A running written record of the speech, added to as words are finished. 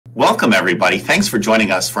Welcome, everybody. Thanks for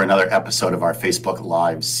joining us for another episode of our Facebook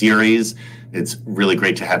Live series. It's really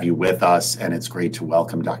great to have you with us, and it's great to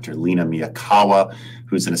welcome Dr. Lina Miyakawa,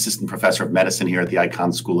 who's an assistant professor of medicine here at the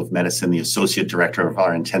Icahn School of Medicine, the associate director of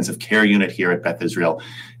our intensive care unit here at Beth Israel,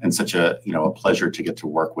 and such a pleasure to get to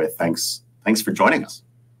work with. Thanks for joining us.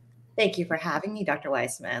 Thank you for having me, Dr.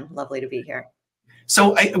 Weissman. Lovely to be here.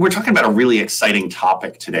 So we're talking about a really exciting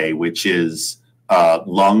topic today, which is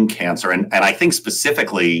lung cancer, and I think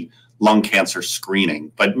specifically lung cancer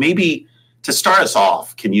screening. But maybe to start us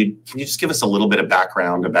off, can you just give us a little bit of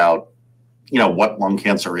background about what lung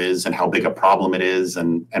cancer is and how big a problem it is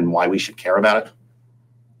and why we should care about it?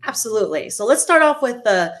 Absolutely. So let's start off with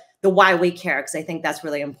the why we care, because I think that's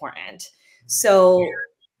really important. So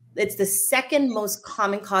it's the second most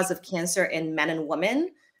common cause of cancer in men and women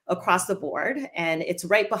across the board, and it's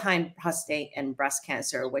right behind prostate and breast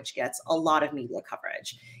cancer, which gets a lot of media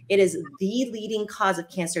coverage. It is the leading cause of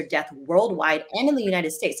cancer death worldwide and in the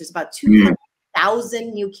United States. There's about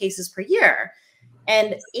 200,000 new cases per year,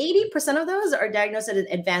 and 80% of those are diagnosed at an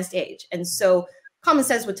advanced age. And so common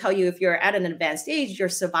sense would tell you if you're at an advanced age, your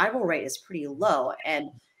survival rate is pretty low. And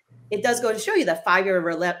it does go to show you that 5-year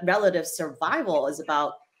relative survival is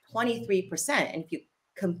about 23%. And if you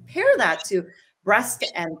compare that to breast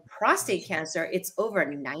and prostate cancer, it's over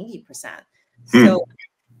 90%. So,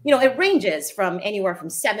 it ranges from anywhere from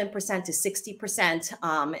 7% to 60%.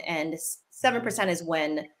 And 7% is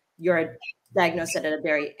when you're diagnosed at a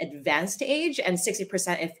very advanced age, and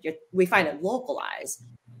 60% if we find it localized.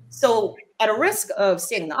 So at a risk of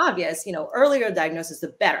stating the obvious, earlier diagnosis,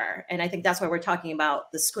 the better. And I think that's why we're talking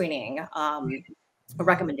about the screening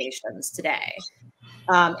recommendations today.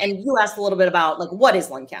 And you asked a little bit about what is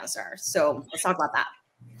lung cancer. So let's talk about that.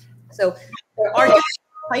 So there are different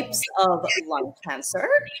types of lung cancer.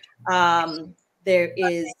 There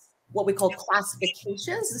is what we call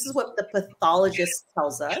classifications. This is what the pathologist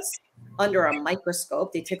tells us. Under a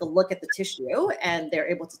microscope, they take a look at the tissue and they're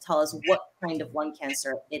able to tell us what kind of lung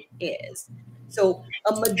cancer it is. So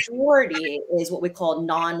a majority is what we call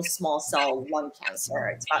non-small cell lung cancer.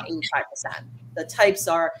 It's about 85%. The types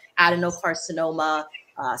are adenocarcinoma,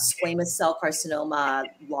 squamous cell carcinoma,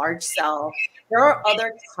 large cell. There are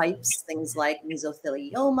other types, things like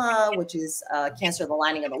mesothelioma, which is cancer of the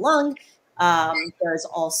lining of the lung. There's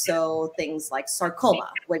also things like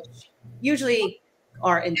sarcoma, which usually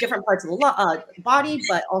are in different parts of the body,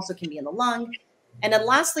 but also can be in the lung. And then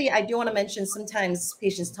lastly, I do want to mention sometimes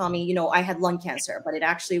patients tell me, I had lung cancer, but it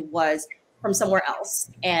actually was from somewhere else.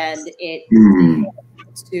 And it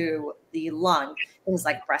to the lung, things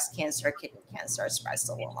like breast cancer, kidney cancer, spreads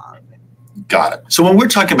to the lung. Got it. So when we're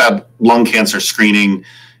talking about lung cancer screening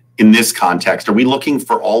in this context, are we looking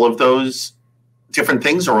for all of those different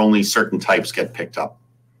things or only certain types get picked up?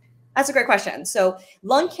 That's a great question. So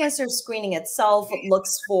lung cancer screening itself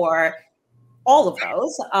looks for all of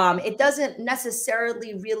those. It doesn't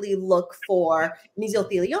necessarily really look for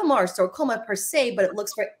mesothelioma or sarcoma per se, but it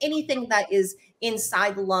looks for anything that is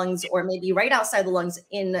inside the lungs or maybe right outside the lungs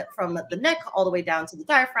from the neck all the way down to the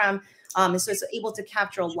diaphragm. And so it's able to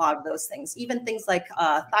capture a lot of those things. Even things like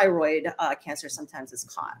thyroid cancer sometimes is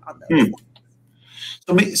caught on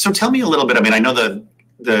those. So tell me a little bit. I know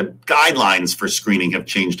the guidelines for screening have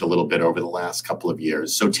changed a little bit over the last couple of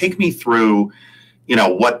years. So take me through,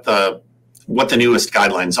 what the newest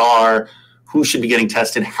guidelines are, who should be getting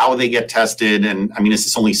tested, how they get tested. And is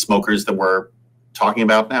this only smokers that we're talking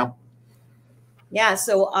about now? Yeah.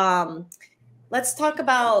 So let's talk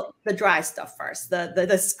about the dry stuff first,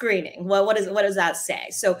 the screening. Well, what does that say?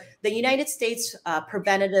 So the United States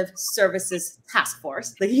Preventative Services Task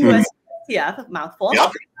Force, the USPF, mouthful,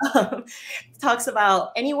 talks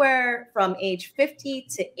about anywhere from age 50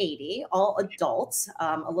 to 80, all adults,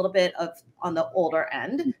 a little bit on the older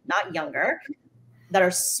end, not younger, that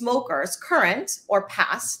are smokers, current or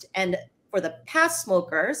past. And for the past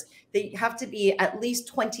smokers, they have to be at least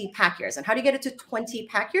 20 pack years. And how do you get it to 20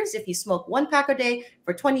 pack years? If you smoke 1 pack a day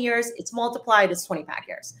for 20 years, it's multiplied, it's 20 pack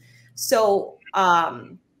years. So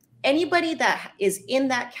anybody that is in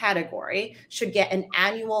that category should get an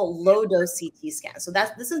annual low-dose CT scan. So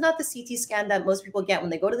this is not the CT scan that most people get when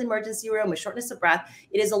they go to the emergency room with shortness of breath.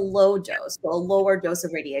 It is a low dose, so a lower dose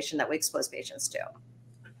of radiation that we expose patients to.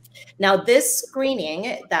 Now, this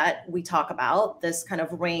screening that we talk about, this kind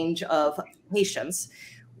of range of patients,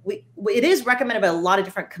 it is recommended by a lot of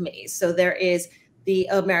different committees. So there is the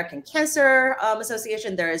American Cancer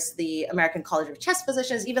Association, there's the American College of Chest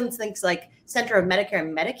Physicians, even things like Center of Medicare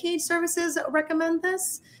and Medicaid Services recommend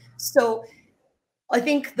this. So I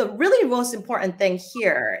think the really most important thing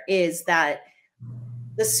here is that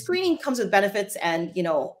the screening comes with benefits and,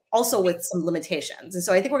 also with some limitations. And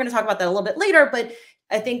so I think we're going to talk about that a little bit later, but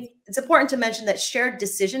I think it's important to mention that shared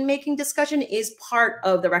decision-making discussion is part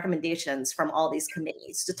of the recommendations from all these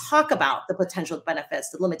committees to talk about the potential benefits,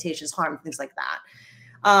 the limitations, harm, things like that.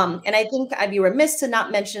 And I think I'd be remiss to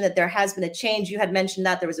not mention that there has been a change. You had mentioned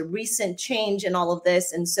that there was a recent change in all of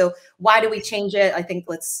this. And so why do we change it? I think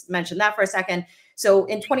let's mention that for a second. So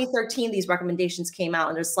in 2013, these recommendations came out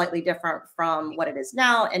and they're slightly different from what it is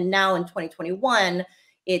now. And now in 2021,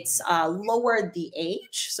 it's lowered the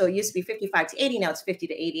age. So it used to be 55 to 80, now it's 50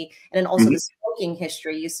 to 80. And then also the smoking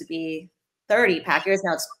history used to be 30 pack years,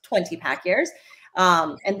 now it's 20 pack years.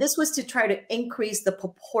 And this was to try to increase the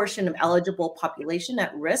proportion of eligible population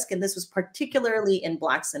at risk. And this was particularly in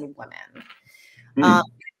Blacks and women.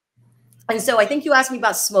 And so I think you asked me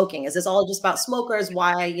about smoking. Is this all just about smokers?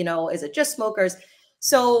 Why, is it just smokers?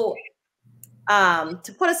 So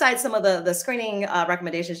to put aside some of the screening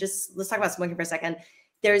recommendations, just let's talk about smoking for a second.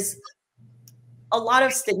 There's a lot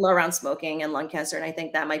of stigma around smoking and lung cancer. And I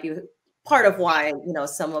think that might be part of why,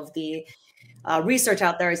 some of the research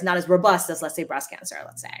out there is not as robust as, let's say, breast cancer,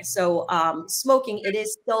 let's say. So smoking, it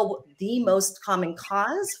is still the most common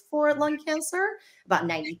cause for lung cancer. About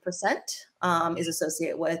 90% is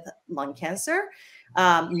associated with lung cancer.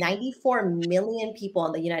 94 million people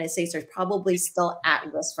in the United States are probably still at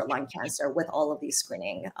risk for lung cancer with all of these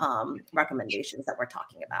screening recommendations that we're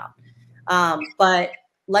talking about. But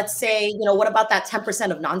let's say, what about that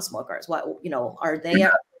 10% of non-smokers? What, are they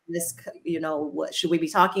at risk? What should we be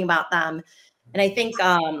talking about them? And I think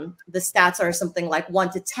the stats are something like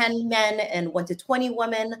 1 to 10 men and 1 to 20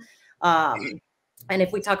 women. And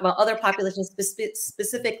if we talk about other populations,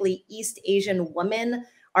 specifically East Asian women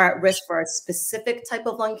are at risk for a specific type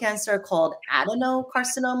of lung cancer called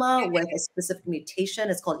adenocarcinoma with a specific mutation.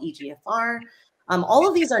 It's called EGFR. All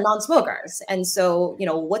of these are non-smokers. And so,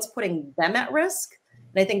 what's putting them at risk?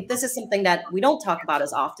 And I think this is something that we don't talk about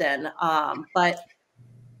as often, but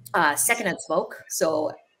secondhand smoke.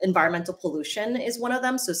 So environmental pollution is one of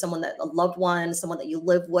them. So a loved one, someone that you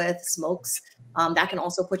live with smokes, that can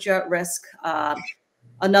also put you at risk.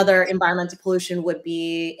 Another environmental pollution would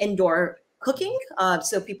be indoor cooking.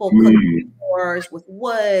 So people cook indoors with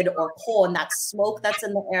wood or coal, and that smoke that's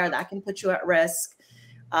in the air, that can put you at risk.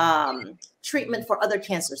 Treatment for other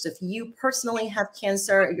cancers. So if you personally have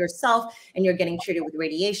cancer yourself and you're getting treated with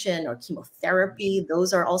radiation or chemotherapy,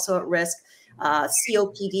 those are also at risk.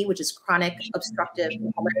 COPD, which is chronic obstructive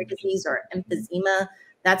pulmonary disease, or emphysema,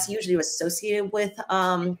 that's usually associated with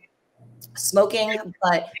smoking,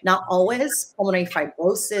 but not always. Pulmonary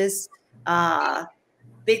fibrosis.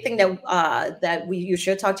 Big thing that you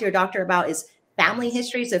should talk to your doctor about is family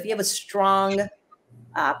history. So if you have a strong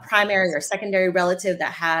primary or secondary relative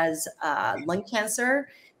that has lung cancer,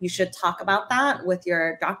 you should talk about that with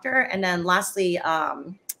your doctor. And then lastly,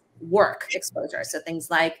 work exposure. So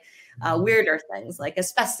things like weirder things like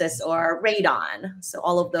asbestos or radon. So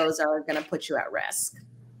all of those are going to put you at risk.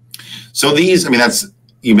 So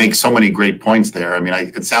you make so many great points there.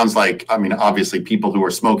 It sounds like, obviously people who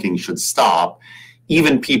are smoking should stop.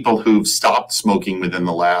 Even people who've stopped smoking within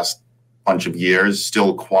the last bunch of years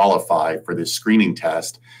still qualify for this screening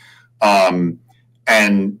test.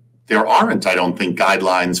 And there aren't, I don't think,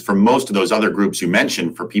 guidelines for most of those other groups you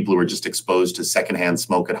mentioned for people who are just exposed to secondhand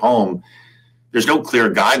smoke at home. There's no clear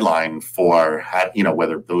guideline for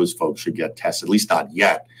whether those folks should get tested, at least not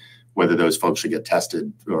yet, whether those folks should get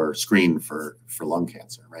tested or screened for lung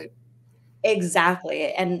cancer, right?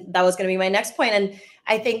 Exactly. And that was going to be my next point. And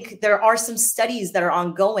I think there are some studies that are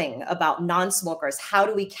ongoing about non-smokers. How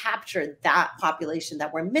do we capture that population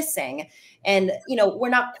that we're missing? And, we're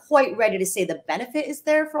not quite ready to say the benefit is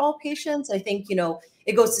there for all patients. I think,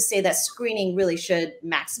 it goes to say that screening really should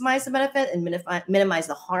maximize the benefit and minimize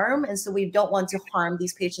the harm. And so we don't want to harm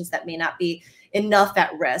these patients that may not be enough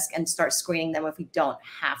at risk and start screening them if we don't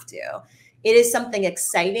have to. It is something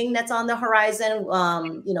exciting that's on the horizon.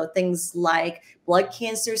 Things like blood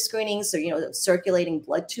cancer screening. So, circulating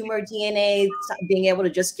blood tumor DNA, being able to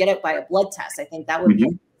just get it by a blood test. I think that would be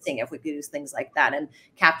amazing if we could use things like that and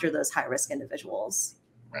capture those high-risk individuals.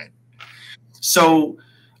 Right. So,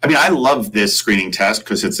 I love this screening test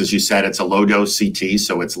because it's, as you said, it's a low-dose CT,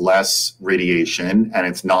 so it's less radiation and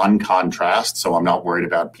it's non-contrast. So I'm not worried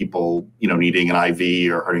about people, needing an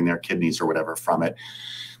IV or hurting their kidneys or whatever from it.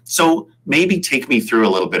 So maybe take me through a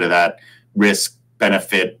little bit of that risk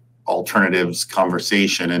benefit alternatives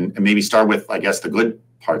conversation and maybe start with, I guess, the good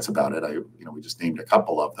parts about it. We just named a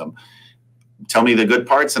couple of them. Tell me the good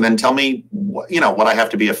parts and then tell me what I have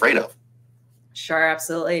to be afraid of. Sure,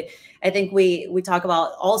 absolutely. I think we talk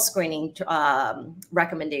about all screening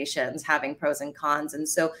recommendations having pros and cons. And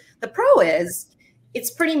so the pro is it's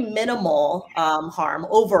pretty minimal harm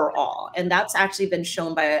overall. And that's actually been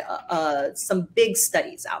shown by some big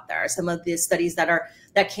studies out there. Some of the studies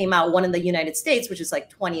that came out, one in the United States, which is like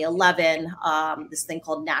 2011, this thing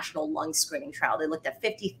called National Lung Screening Trial. They looked at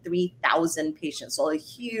 53,000 patients, so a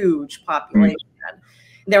huge population.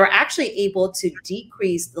 They were actually able to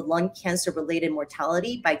decrease the lung cancer related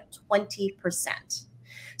mortality by 20%.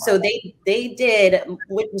 So they did,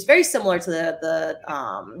 which was very similar to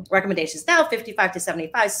the recommendations now, 55 to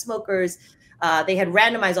 75 smokers. They had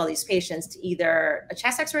randomized all these patients to either a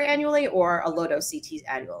chest X-ray annually or a low-dose CT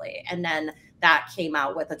annually. And then that came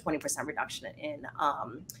out with a 20% reduction in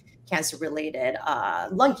cancer-related,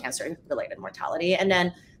 lung cancer-related mortality. And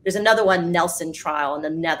then there's another one, Nelson trial in the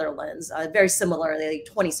Netherlands, very similarly,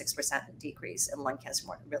 26% decrease in lung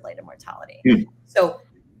cancer-related mortality. So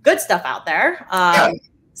good stuff out there.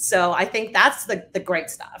 So I think that's the great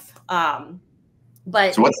stuff.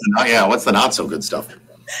 But so what's the not so good stuff?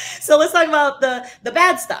 So let's talk about the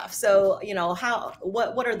bad stuff. So, you know,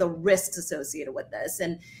 what are the risks associated with this?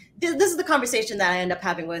 And this is the conversation that I end up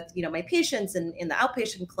having with, you know, my patients in the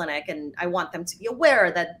outpatient clinic. And I want them to be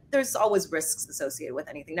aware that there's always risks associated with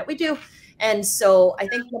anything that we do. And so I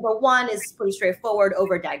think number one is pretty straightforward: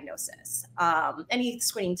 overdiagnosis. Any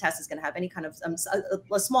screening test is going to have any kind of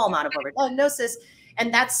a small amount of overdiagnosis.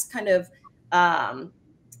 And that's kind of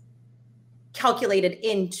calculated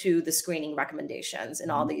into the screening recommendations in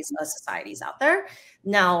all these societies out there.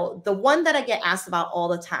 Now, the one that I get asked about all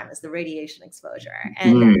the time is the radiation exposure.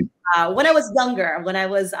 And when I was younger, when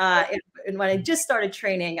I just started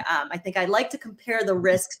training, I think I like to compare the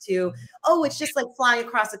risk to, oh, it's just like flying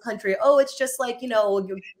across the country. Oh, it's just like, you know,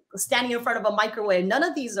 you're standing in front of a microwave. None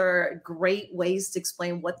of these are great ways to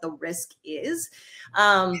explain what the risk is.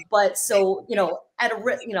 But so, you know, at a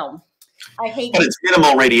risk, you know, I hate. But it's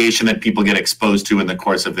minimal radiation that people get exposed to in the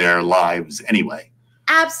course of their lives anyway.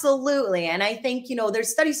 Absolutely. And I think, you know, there's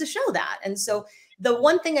studies to show that. And so the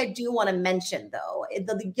one thing I do want to mention, though,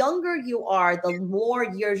 the younger you are, the more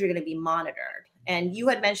years you're going to be monitored. And you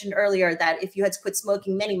had mentioned earlier that if you had quit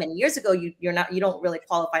smoking many, many years ago, you don't really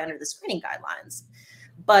qualify under the screening guidelines.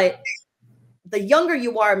 But the younger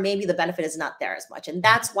you are, maybe the benefit is not there as much. And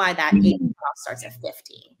that's why that age cutoff starts at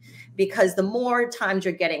 50, because the more times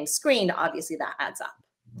you're getting screened, obviously that adds up.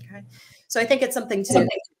 Okay. So I think it's something to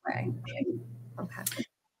weigh. Okay.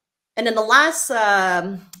 And then the last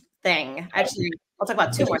thing, actually, I'll talk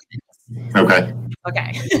about two more things. Okay.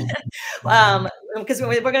 Okay. Because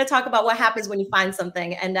we're going to talk about what happens when you find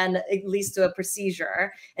something and then it leads to a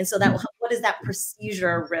procedure. And so that, what does that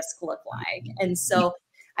procedure risk look like? And so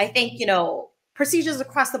I think, you know, procedures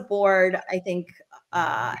across the board, I think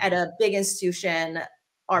at a big institution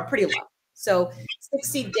are pretty low. So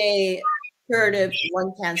 60-day curative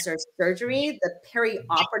lung cancer surgery, the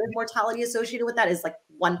perioperative mortality associated with that is like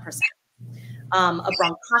 1%. A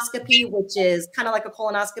bronchoscopy, which is kind of like a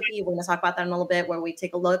colonoscopy, we're going to talk about that in a little bit, where we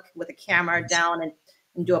take a look with a camera down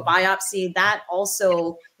and do a biopsy. That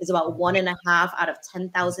also is about 1.5 out of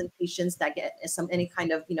 10,000 patients that get any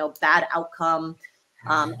kind of, you know, bad outcome,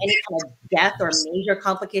 any kind of death or major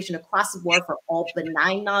complication across the board for all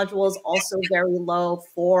benign nodules, also very low,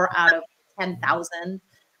 4 out of 10,000.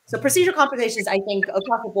 So procedure complications, I think,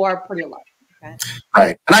 across the board are pretty low. Okay.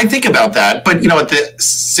 Right. And I think about that, but, you know, on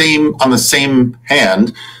the same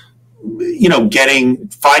hand, you know,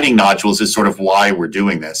 finding nodules is sort of why we're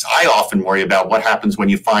doing this. I often worry about what happens when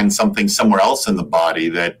you find something somewhere else in the body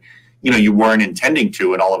that, you know, you weren't intending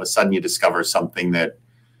to, and all of a sudden you discover something that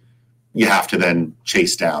you have to then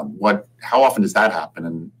chase down. How often does that happen,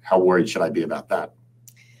 and how worried should I be about that?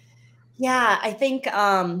 Yeah, I think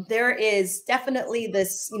there is definitely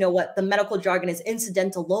this, you know, what the medical jargon is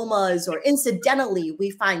incidentalomas, or incidentally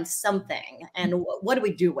we find something, and what do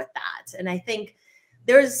we do with that? And I think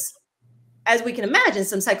there's, as we can imagine,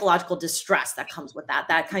 some psychological distress that comes with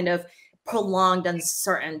that kind of prolonged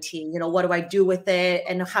uncertainty. You know, what do I do with it?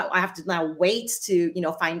 And how I have to now wait to, you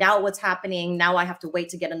know, find out what's happening. Now I have to wait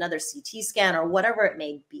to get another CT scan or whatever it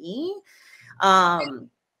may be.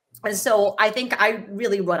 And so I think I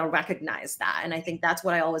really want to recognize that. And I think that's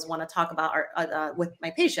what I always want to talk about with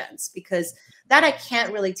my patients, because that I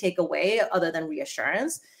can't really take away other than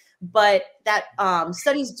reassurance. But that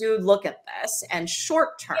studies do look at this, and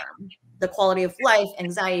short term, the quality of life,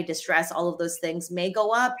 anxiety, distress, all of those things may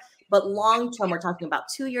go up. But long term, we're talking about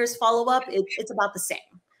 2 years follow-up, it's about the same.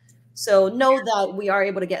 So know that we are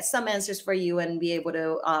able to get some answers for you and be able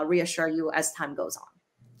to reassure you as time goes on.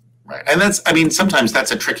 Right. And sometimes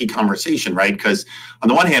that's a tricky conversation, right? Because on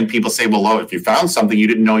the one hand, people say, well, if you found something you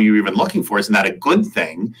didn't know you were even looking for, isn't that a good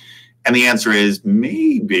thing? And the answer is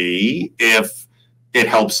maybe if it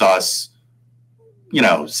helps us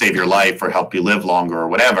save your life or help you live longer or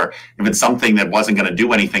whatever. If it's something that wasn't going to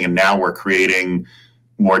do anything and now we're creating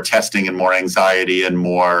more testing and more anxiety and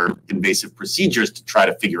more invasive procedures to try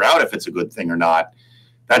to figure out if it's a good thing or not,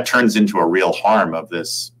 that turns into a real harm of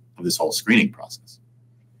this whole screening process.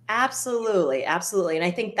 Absolutely. Absolutely. And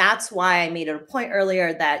I think that's why I made it a point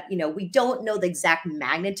earlier that, we don't know the exact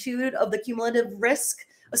magnitude of the cumulative risk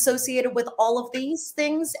associated with all of these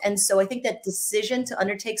things. And so I think that decision to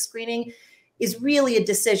undertake screening is really a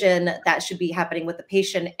decision that should be happening with the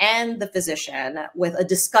patient and the physician, with a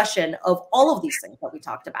discussion of all of these things that we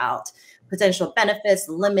talked about, potential benefits,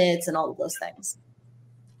 limits, and all of those things.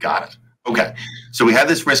 Got it. Okay. So we had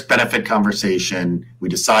this risk benefit conversation. We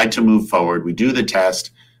decide to move forward. We do the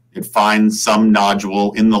test. It finds some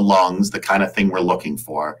nodule in the lungs, the kind of thing we're looking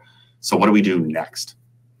for. So what do we do next?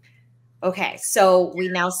 Okay, so we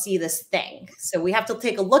now see this thing. So we have to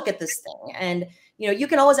take a look at this thing. And, you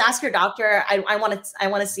can always ask your doctor, I want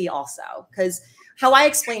to see also, because how I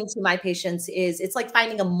explain to my patients is it's like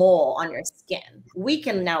finding a mole on your skin. We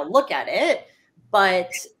can now look at it,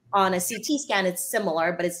 but on a CT scan, it's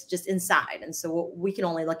similar, but it's just inside. And so we can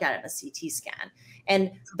only look at it in a CT scan.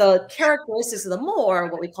 And the characteristics of the mole are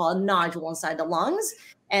what we call a nodule inside the lungs.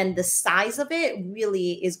 And the size of it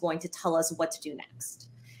really is going to tell us what to do next.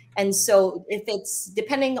 And so if it's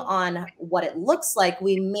depending on what it looks like,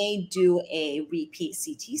 we may do a repeat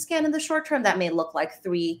CT scan in the short term. That may look like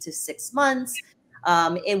 3 to 6 months.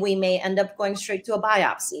 And we may end up going straight to a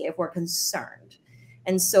biopsy if we're concerned.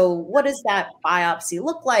 And so what does that biopsy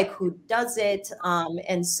look like? Who does it?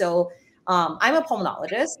 And so I'm a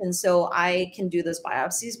pulmonologist, and so I can do those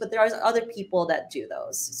biopsies, but there are other people that do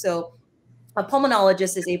those. So a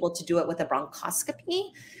pulmonologist is able to do it with a bronchoscopy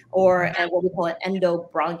or what we call an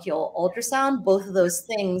endobronchial ultrasound. Both of those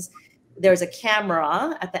things, there's a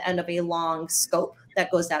camera at the end of a long scope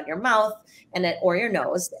that goes down your mouth or your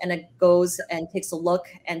nose, and it goes and takes a look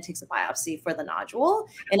and takes a biopsy for the nodule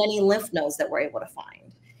and any lymph nodes that we're able to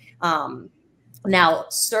find. Now,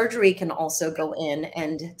 surgery can also go in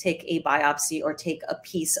and take a biopsy or take a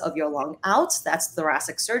piece of your lung out. That's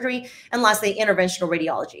thoracic surgery. And lastly, interventional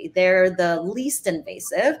radiology. They're the least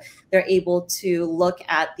invasive. They're able to look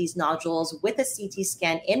at these nodules with a CT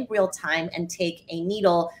scan in real time and take a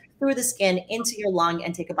needle through the skin into your lung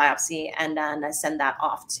and take a biopsy and then send that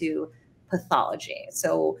off to pathology.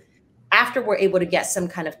 So after we're able to get some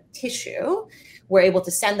kind of tissue, we're able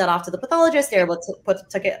to send that off to the pathologist. They're able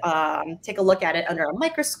to take a look at it under a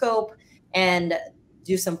microscope and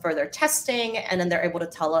do some further testing. And then they're able to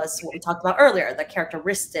tell us what we talked about earlier, the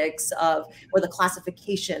characteristics of or the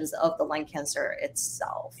classifications of the lung cancer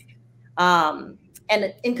itself.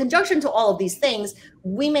 And in conjunction to all of these things,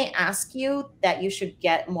 we may ask you that you should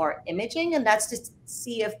get more imaging, and that's to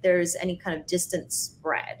see if there's any kind of distant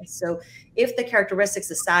spread. So if the characteristics,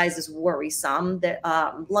 the size is worrisome,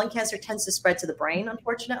 lung cancer tends to spread to the brain,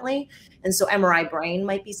 unfortunately. And so MRI brain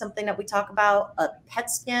might be something that we talk about. A PET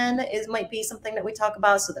scan might be something that we talk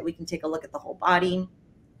about so that we can take a look at the whole body.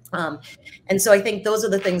 And so I think those are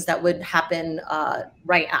the things that would happen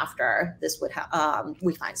right after this would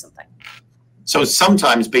we find something. So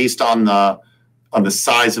sometimes based on the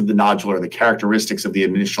size of the nodule or the characteristics of the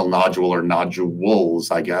initial nodule or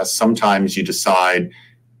nodules, I guess, sometimes you decide,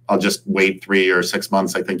 I'll just wait 3 or 6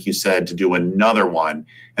 months, I think you said, to do another one.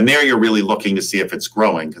 And there you're really looking to see if it's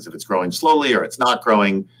growing, because if it's growing slowly or it's not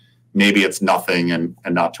growing, maybe it's nothing and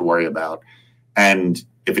not to worry about. And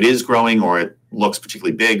if it is growing or it looks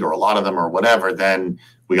particularly big or a lot of them or whatever, then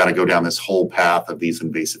we got to go down this whole path of these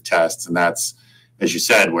invasive tests. And that's, as you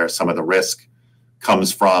said, where some of the risk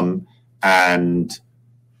comes from,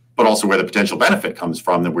 but also where the potential benefit comes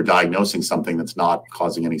from, that we're diagnosing something that's not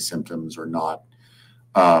causing any symptoms or not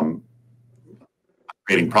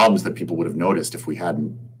creating problems that people would have noticed if we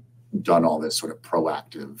hadn't done all this sort of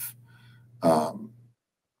proactive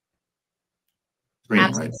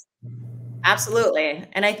screening, right? Absolutely.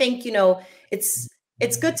 And I think,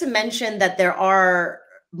 it's good to mention that there are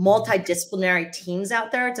multidisciplinary teams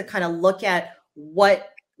out there to kind of look at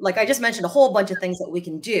like I just mentioned, a whole bunch of things that we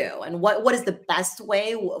can do, and what is the best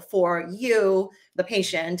way for you, the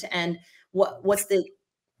patient, and what's the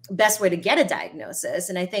best way to get a diagnosis.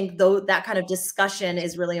 And I think that kind of discussion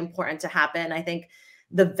is really important to happen. I think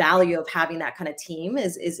the value of having that kind of team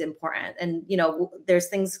is important. And, there's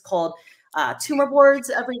things called tumor boards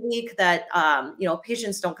every week that,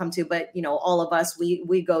 patients don't come to, but, all of us,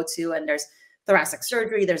 we go to, and there's thoracic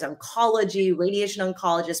surgery, there's oncology, radiation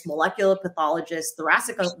oncologists, molecular pathologists,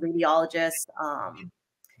 thoracic radiologists,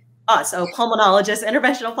 pulmonologists,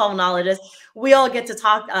 interventional pulmonologists. We all get to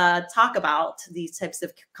talk about these types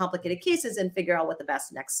of complicated cases and figure out what the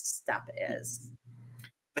best next step is.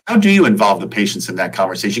 How do you involve the patients in that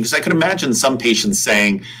conversation? Because I could imagine some patients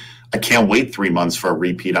saying, I can't wait 3 months for a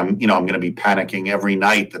repeat. I'm going to be panicking every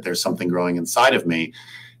night that there's something growing inside of me.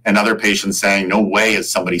 And other patients saying, no way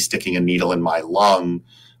is somebody sticking a needle in my lung.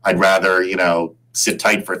 I'd rather, sit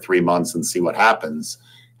tight for 3 months and see what happens.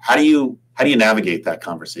 How do you navigate that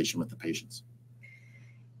conversation with the patients?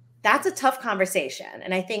 That's a tough conversation.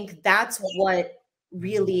 And I think that's what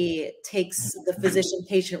really takes the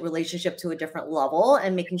physician-patient relationship to a different level,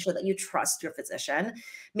 and making sure that you trust your physician,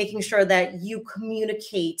 making sure that you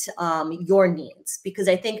communicate your needs, because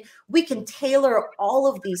I think we can tailor all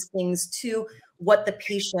of these things to what the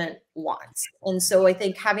patient wants. And so I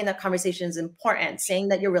think having that conversation is important, saying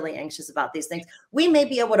that you're really anxious about these things. We may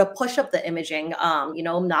be able to push up the imaging,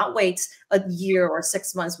 not wait a year or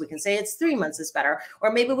 6 months. We can say it's 3 months is better,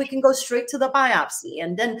 or maybe we can go straight to the biopsy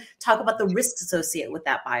and then talk about the risks associated with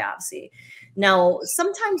that biopsy. Now,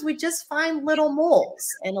 sometimes we just find little moles,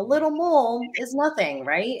 and a little mole is nothing,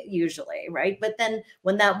 right? Usually, right? But then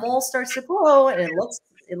when that mole starts to grow and it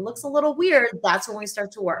looks a little weird, that's when we start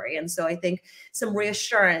to worry. And so I think some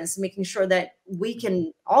reassurance, making sure that we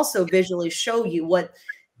can also visually show you what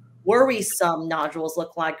worrisome nodules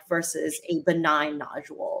look like versus a benign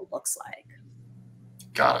nodule looks like.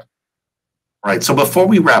 Got it. Right. So before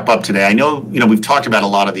we wrap up today, I know, we've talked about a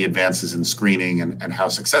lot of the advances in screening and how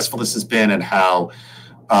successful this has been, and how,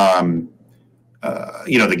 the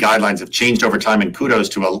guidelines have changed over time, and kudos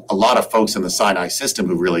to a lot of folks in the Sinai system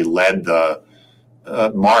who really led the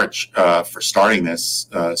march for starting this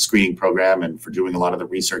screening program, and for doing a lot of the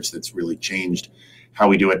research that's really changed how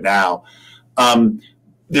we do it now.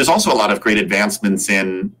 There's also a lot of great advancements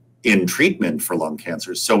in treatment for lung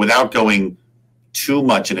cancer. So without going too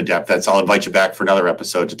much into depth, I'll invite you back for another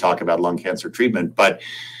episode to talk about lung cancer treatment. But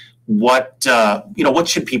what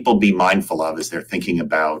should people be mindful of as they're thinking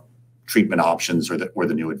about treatment options or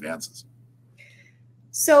the new advances?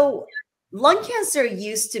 So lung cancer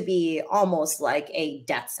used to be almost like a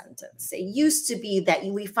death sentence. It used to be that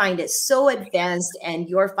we find it so advanced and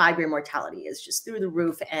your 5-year mortality is just through the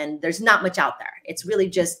roof, and there's not much out there. It's really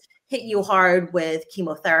just hit you hard with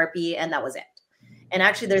chemotherapy, and that was it. And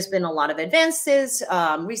actually, there's been a lot of advances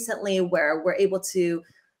recently where we're able to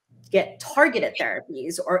get targeted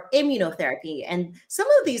therapies or immunotherapy. And some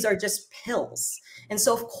of these are just pills. And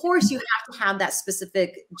so, of course, you have to have that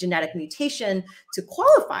specific genetic mutation to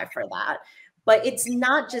qualify for that. But it's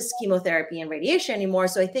not just chemotherapy and radiation anymore.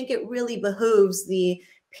 So I think it really behooves the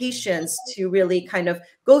patients to really kind of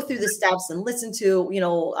go through the steps and listen to,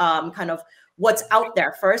 kind of what's out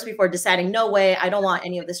there first before deciding, no way, I don't want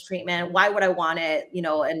any of this treatment. Why would I want it?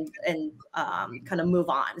 And kind of move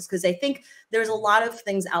on. It's because I think there's a lot of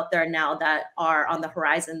things out there now that are on the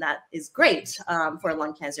horizon that is great for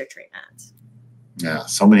lung cancer treatment. Yeah,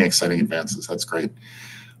 so many exciting advances. That's great.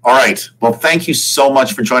 All right. Well, thank you so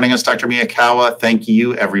much for joining us, Dr. Miyakawa. Thank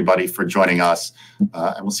you, everybody, for joining us.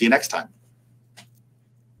 And we'll see you next time.